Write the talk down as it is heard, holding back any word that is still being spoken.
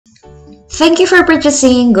Thank you for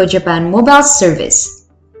purchasing GoJapan Mobile Service.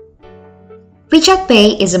 WeChat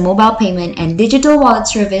Pay is a mobile payment and digital wallet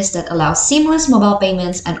service that allows seamless mobile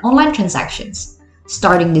payments and online transactions.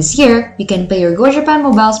 Starting this year, you can pay your GoJapan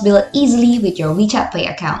Mobile's bill easily with your WeChat Pay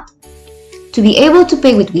account. To be able to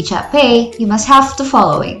pay with WeChat Pay, you must have the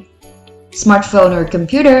following: smartphone or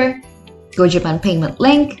computer, GoJapan payment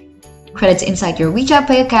link, credits inside your WeChat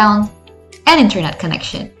Pay account, and internet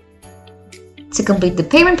connection. To complete the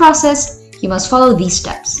payment process, you must follow these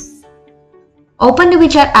steps. Open the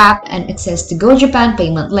WeChat app and access the GoJapan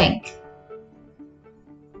payment link.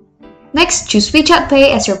 Next, choose WeChat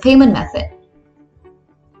Pay as your payment method.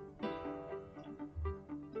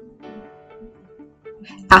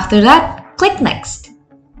 After that, click Next.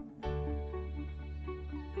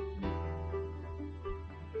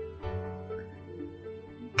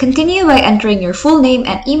 Continue by entering your full name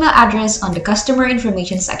and email address on the customer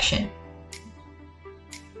information section.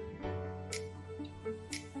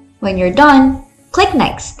 When you're done, click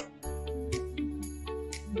Next.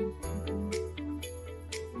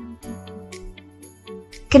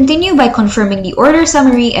 Continue by confirming the order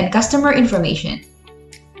summary and customer information.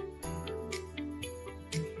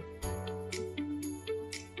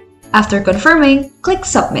 After confirming, click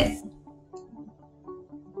Submit.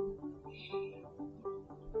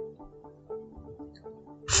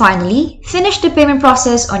 Finally, finish the payment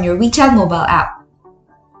process on your WeChat mobile app.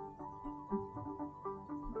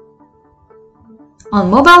 On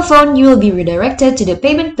mobile phone, you will be redirected to the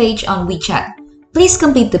payment page on WeChat. Please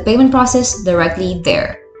complete the payment process directly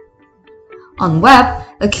there. On web,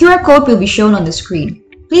 a QR code will be shown on the screen.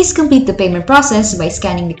 Please complete the payment process by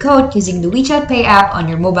scanning the code using the WeChat Pay app on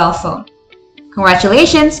your mobile phone.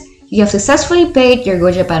 Congratulations! You have successfully paid your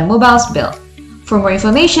GoJapan Mobile's bill. For more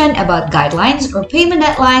information about guidelines or payment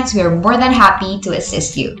deadlines, we are more than happy to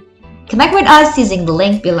assist you. Connect with us using the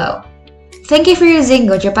link below. Thank you for using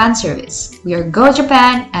GoJapan service. We are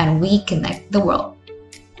GoJapan and we connect the world.